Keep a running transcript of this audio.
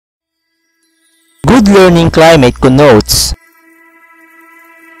Good learning climate connotes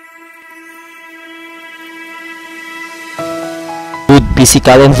good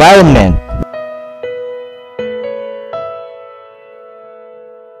physical environment,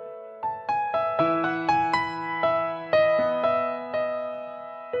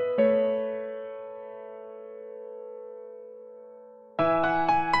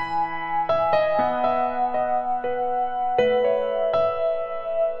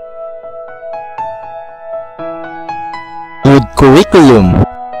 good curriculum,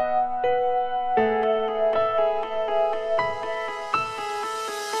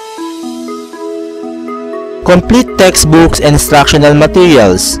 complete textbooks and instructional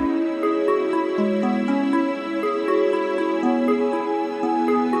materials,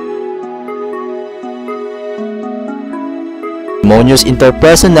 harmonious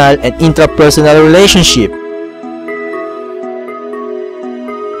interpersonal and intrapersonal relationship,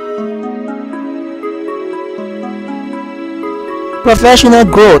 professional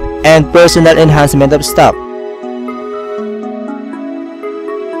growth and personal enhancement of staff,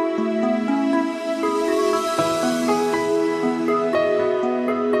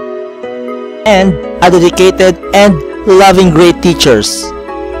 and a dedicated and loving great teachers.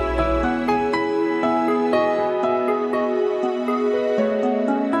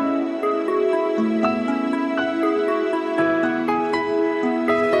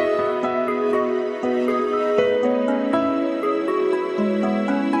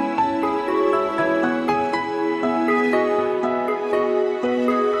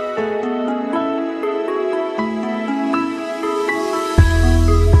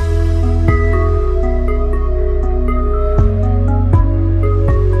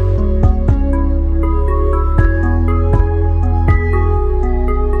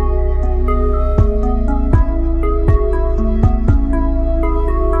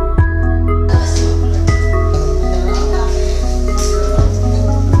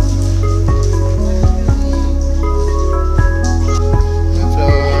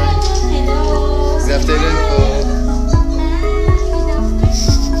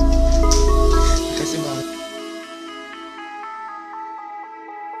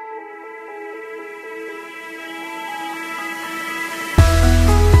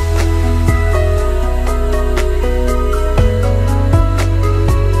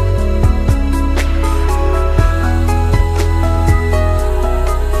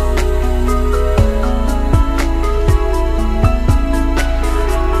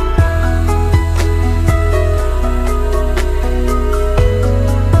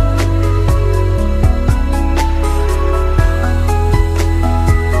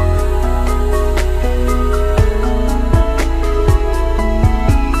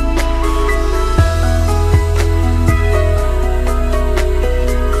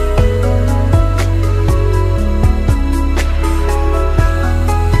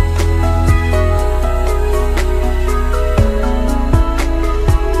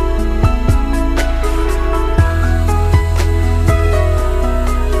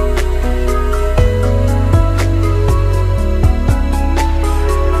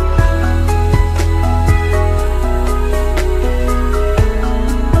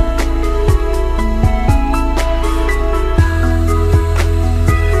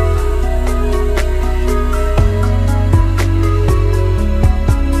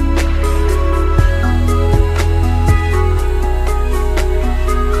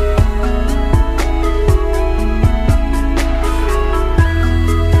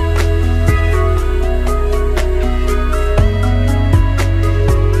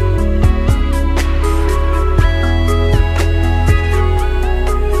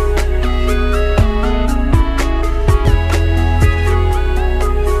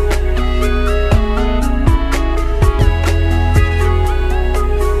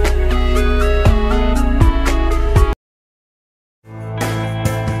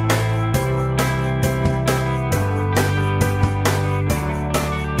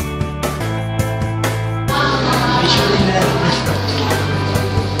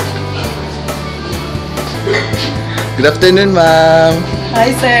 Good afternoon, ma'am. Hi,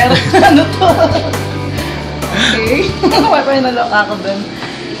 sir. Ano to? Okay. May nalok ako dun.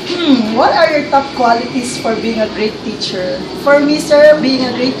 What are your top qualities for being a great teacher? For me, sir, being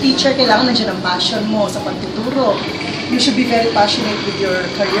a great teacher, kailangan nandiyan ang passion mo sa pagtuturo. You should be very passionate with your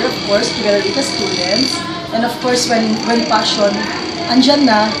career, of course, together with the students. And of course, when passion, andyan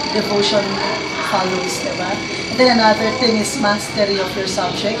na, devotion follows, diba? And then another thing is mastery of your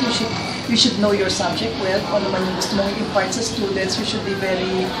subject. You should know your subject well. Kung ano man yung gusto mong impart sa students, you should be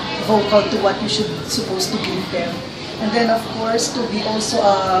very vocal to what you should supposed to give them. And then of course, to be also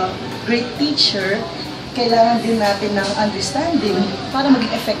a great teacher, kailangan din natin ng understanding para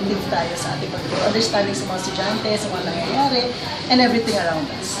maging effective tayo sa ating pagtuturo. Understanding sa mga estudyante, sa mga nangyayari, and everything around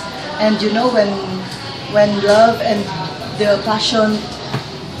us. And you know, when love and the passion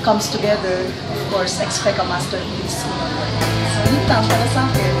comes together, of course, expect a masterpiece. So, yun lang para sa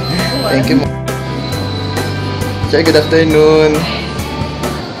akin. Thank you. Sir, good afternoon.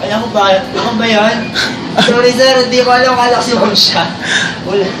 Alam mo ba? Ako ba yun? Sorry sir, hindi ko alam kung si Ma'am siya.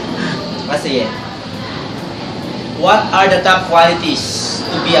 Wala. Kasi yan. What are the top qualities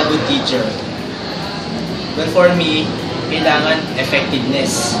to be a good teacher? Well, for me, kailangan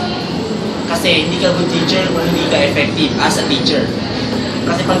effectiveness. Kasi hindi ka good teacher kung hindi ka effective as a teacher.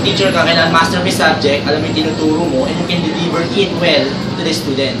 Kasi pag teacher ka, kailangan masterpiece subject, alam mo yung tinuturo mo, and you can deliver it well to the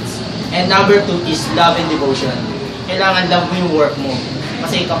students. And number 2 is love and devotion. Kailangan love mo yung work mo.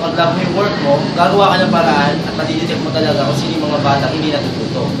 Kasi kapag love mo yung work mo, gagawa ka ng paraan at matidetect mo talaga kung sino yung mga bata hindi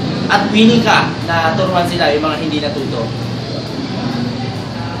natututo. At willing ka na turuan sila yung mga hindi natuto.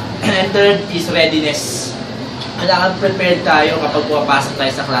 And third is readiness. Kailangan prepared tayo kapag pumapasok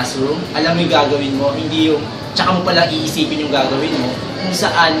tayo sa classroom. Alam mo yung gagawin mo, hindi yung tsaka mo palang iisipin yung gagawin mo kung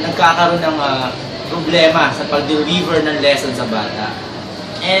saan nagkakaroon ng problema sa pag-deliver ng lesson sa bata.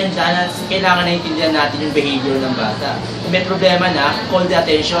 And kailangan naintindihan natin yung behavior ng bata. Kung may problema na, call the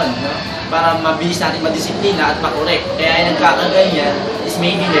attention, no? Para mabilis natin madisiplina at makorek. Kaya yung nagkakaganyan is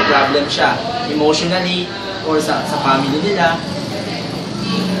maybe may problem siya emotionally or sa family nila.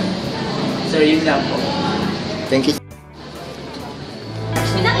 Sir, yun lang po. Thank you.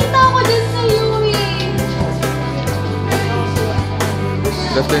 Pinakita ako dyan sa iyo eh.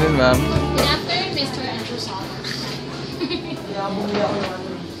 Good afternoon, ma'am. Good afternoon, Mr. Andrew.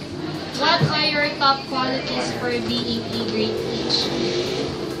 What are your top qualities for being a great teacher?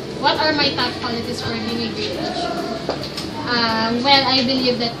 What are my top qualities for being a great teacher? Well, I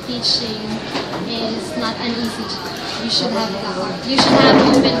believe that teaching is not an easy job. You should have the heart. You should have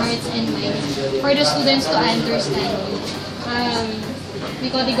open hearts and minds for the students to understand you.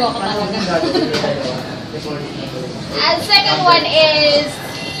 Digo ko talaga. And second one is,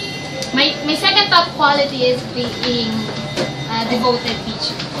 my second top quality is being devoted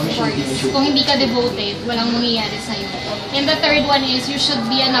teacher. Of course, kung hindi ka devoted, walang mangyayari sa'yo. And the third one is, you should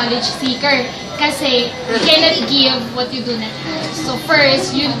be a knowledge seeker. Kasi, you cannot give what you do not have. So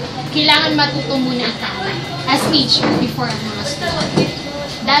first, kailangan matuto muna ikaw as teacher before ang mga student.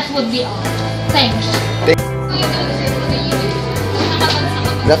 That would be all. Thanks.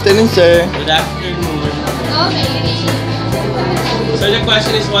 Good afternoon, sir. Good afternoon. Okay. So the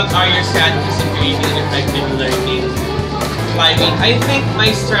question is, what are your strategies in creating an effective learning climate? I think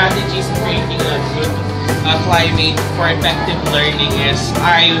my strategies in creating a good climate for effective learning is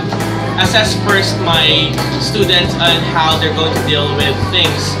I assess first my students on how they're going to deal with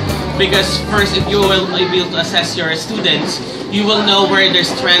things. Because first, if you will be able to assess your students, you will know where their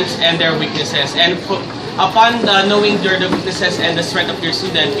strengths and their weaknesses. And upon knowing the weaknesses and the strength of your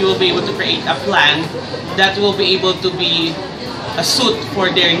student, you will be able to create a plan that will be able to be a suit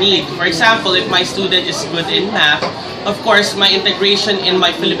for their need. For example, if my student is good in math, of course, my integration in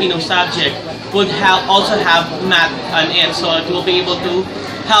my Filipino subject would also have math on it. So it will be able to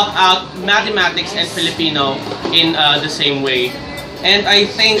help out mathematics and Filipino in the same way. And I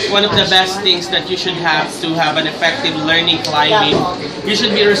think one of the best things that you should have to have an effective learning climate, you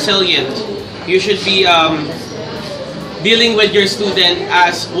should be resilient. You should be dealing with your student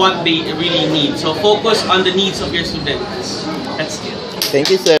as what they really need. So focus on the needs of your students. That's it.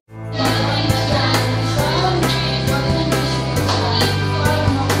 Thank you, sir.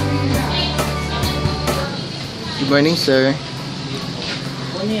 Good morning, sir.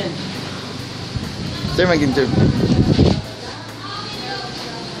 Ano yan? Sir, mag-interview.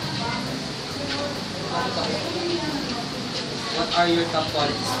 What are your top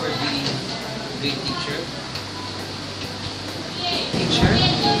qualities for being a great teacher? Teacher?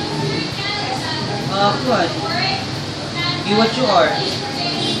 What? Be what you are.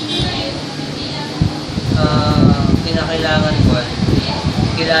 Kinakailangan ko,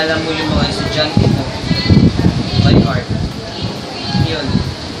 kilala mo yung mga estudyante mo by heart. Yun.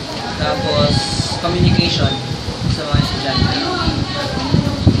 Tapos, communication sa mga estudyante.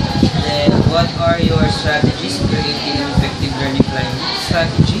 Then, what are your strategies in creating an effective learning climate?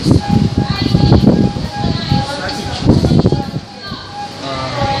 Strategies?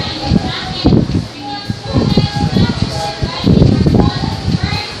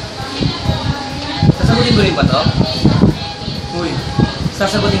 Sasagutin ko rin ba to? Uy,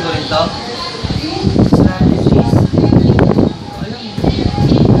 sasagutin ko rin to? Strategies? Alam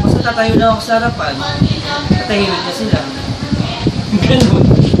mo. Basta tatayo lang ako sa harapan, tatahimik na sila. Ganun.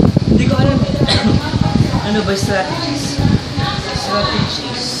 Ano ba strategies?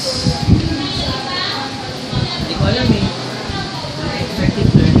 Strategies. Hindi ko alam eh.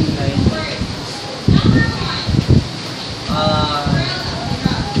 Effective learning line.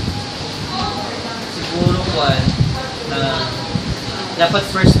 Siguro kwan na dapat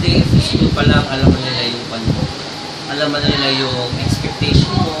first day of school pa lang alam mo nila yung ano. Alam mo nila yung expectation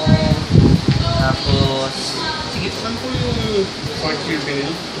mo. Tapos, sige po, ano kung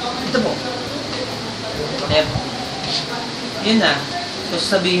ito po. Yep. Yun na. So,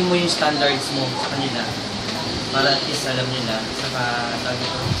 sabihin mo yung standards mo sa kanila. Para at least alam nila. Saka, sabi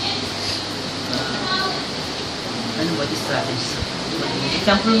ko, ano ba yung strategies?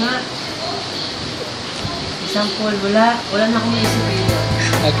 Example nga. Example, wala na akong naisip yun.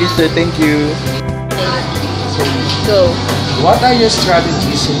 Okay, sir. Thank you. Go. What are your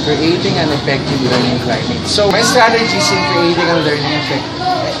strategies in creating an effective learning climate? So, my strategies in creating an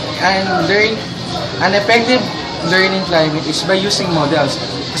effective learning climate is by using models.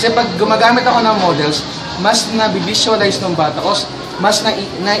 Kasi pag gumagamit ako ng models, mas nabivisualize ng bata o mas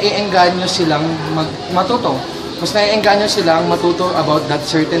nai-engganyo silang matuto. Mas nai-engganyo silang matuto about that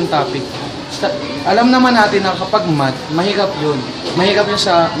certain topic. Alam naman natin na kapag math, mahirap yun. Mahirap yun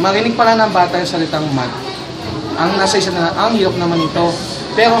marinig pala ng bata yung salitang math. Ang nasa isa na, ang hirap naman ito.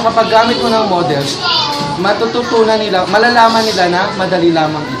 Pero kapag gamit mo ng models, matututunan nila, malalaman nila na madali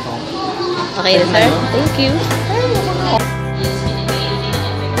lamang ito. Okay, sir. Thank you.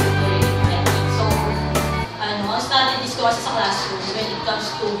 So, ang strategies ko sa classroom when it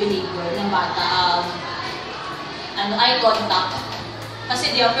comes to behavior ng bata, eye contact.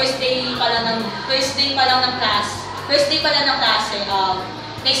 Kasi first day pa lang ng klase,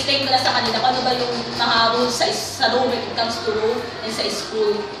 na-explain ko na sa kanila kung ano ba yung maharol sa room when it comes to room and sa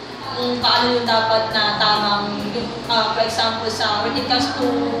school. Kung paano yung dapat na tamang, for example, when it comes to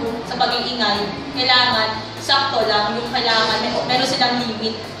sa pag-iingay, kailangan sakto lang, yung kailangan, meron silang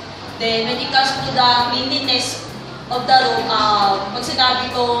limit. Then, when it comes to the cleanliness of the room, pag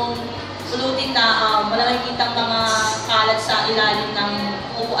sinabi kong ulutin na wala nakikitang mga kalat sa ilalim ng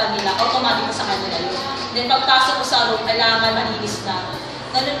upuan nila, automatic sa kanila yun. Then, pagpasok ko sa room, kailangan malinis na.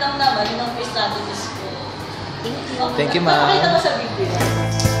 Ganun lang naman, yun ang strategies ko. Thank you, ma'am. Nakakita mo sa video.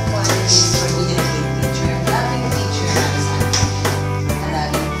 For being a great teacher, loving teacher has a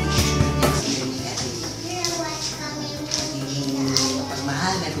loving teacher makes learning a dream.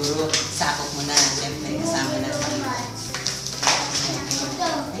 Pagmahal na guro, sakop mo na, siyempre kasama na sa iyo.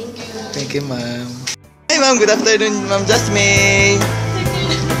 Thank you. Thank you, ma'am. Hi, ma'am. Good afternoon, ma'am Jasmine.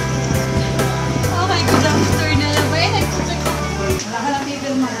 Okay, good afternoon.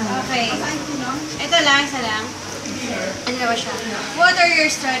 Okay. Ito lang, isa lang. Ano ba siya? What are your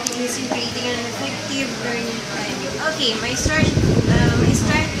strategies in creating an effective learning climate? Okay, my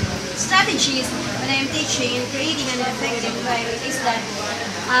strategies when I'm teaching and creating an effective climate is that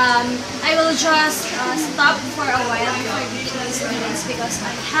I will just stop for a while before greeting the students because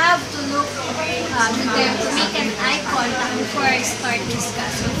I have to look to them to make an eye contact before I start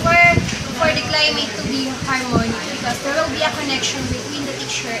discussing. For the climate to be harmonious because there will be a connection between the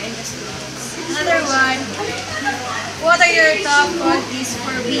teacher and the students. Another one, what are your top qualities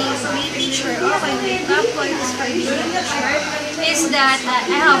for being a great teacher? Okay, my top qualities for being a teacher is that I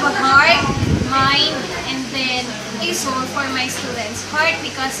have a heart, mind, and then a soul for my students. Heart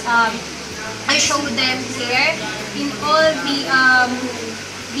because I show them care in all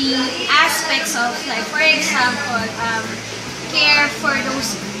the aspects of life. For example, care for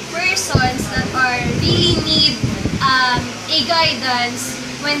those persons that are really need a guidance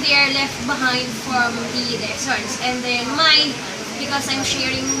when they are left behind from the lessons. And then mind, because I'm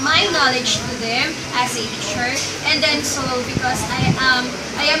sharing my knowledge to them as a teacher. And then soul, because I am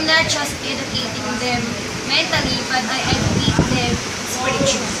not just educating them mentally, but I educate them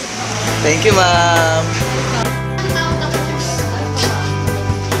spiritually. Thank you, ma'am.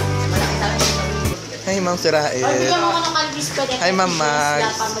 Hi, ma'am Sirael. Hi, ma'am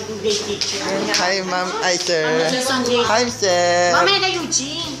Max. Hi, ma'am. Hi, sir. Hi, sir. Mamaya na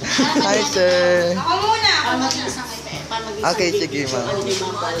Eugene. Hi, sir. Ako muna. Okay, sige, ma'am.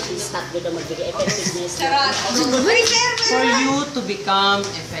 For you to become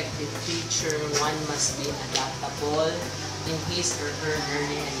effective teacher, one must be adaptable in his or her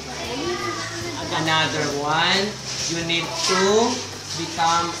learning environment. Another one, you need to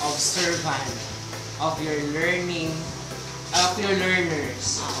become observant of your learners.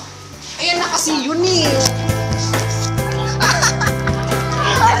 Ayan na kasi yun eh.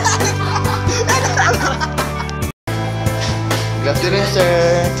 Good afternoon,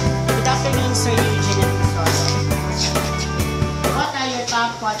 sir. Good afternoon, Sir Eugene and Ms. Rosa. What are your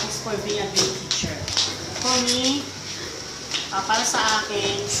top qualities for being a great teacher? For me, para sa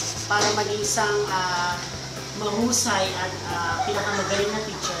akin, para maging isang mahusay at pinakamagaling na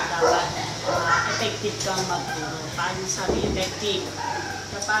teacher, dapat effective kang magturo. Paano sabi effective?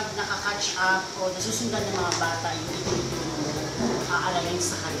 Kapag nakaka-catch up o nasusundan ng mga bata, yung ituturo mo, aalalain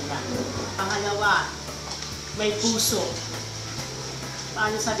sa kanila. Pangalawa, may puso.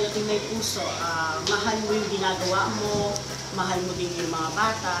 Paano sabi natin may puso? Mahal mo yung ginagawa mo, mahal mo din yung mga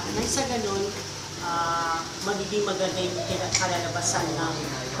bata. Nang sa ganun, magiging maganda yung kalalabasan ng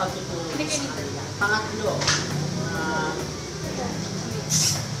pagtuturo sa kanila.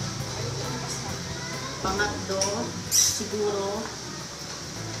 Pangatlo, siguro,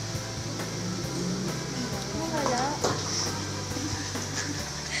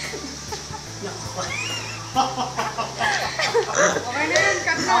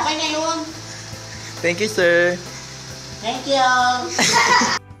 okay na yun. Thank you, sir. Thank you.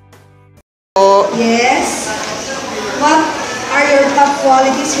 Yes. What are your top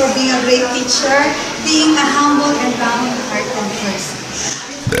qualities for being a great teacher? Being a humble and loving-hearted person.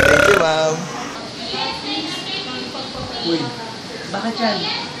 Thank you, ma'am. Uy, bakit yan?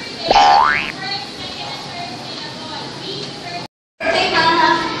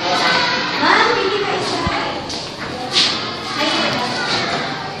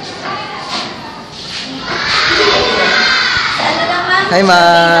 Hi,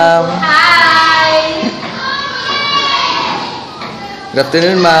 ma'am. Hi! Good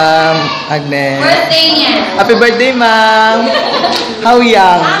afternoon, ma'am. Agnes. Birthday niya. Happy birthday, ma'am. How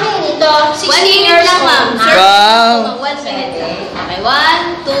young? Amin ito, 1 year lang, ma'am. Wow. 1 minute. Okay,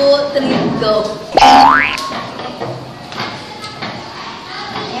 1, 2, 3, go.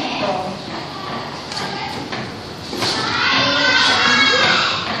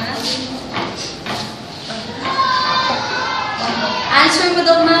 Answer mo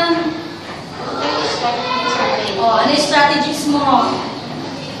daw, ma'am. Ano yung strategies mo?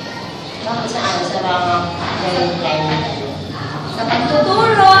 Bakit saan? Sa mga climate. Sa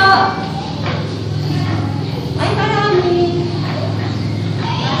pagtuturo. Ay, marami.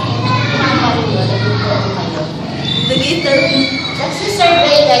 The interview.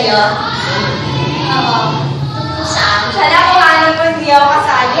 Nagsisurvey kayo? Oo. Tungkol saan? Sana kung ano ko, hindi ako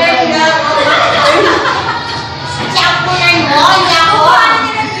kasali. Check mo na mo, hindi ako. Ano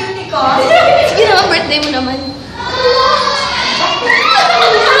yung duty ko? Sige naman, birthday mo naman.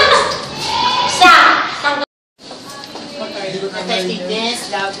 Isa! Effectiveness,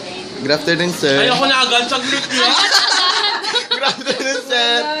 love, and... Good afternoon, sir. Ayoko na agad. Saglit niya. Good afternoon,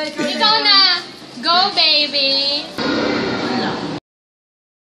 sir. Ikaw na. Go, baby!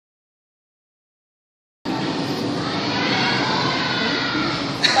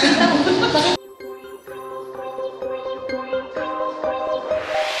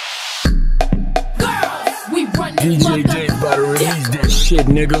 DJ James about to release that shit,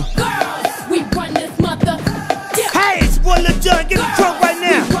 nigga. We run this mother. Hey, it's boy Lil Jon, get the trunk right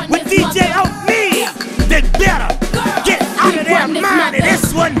now. With DJ on me, they better get out of their mind and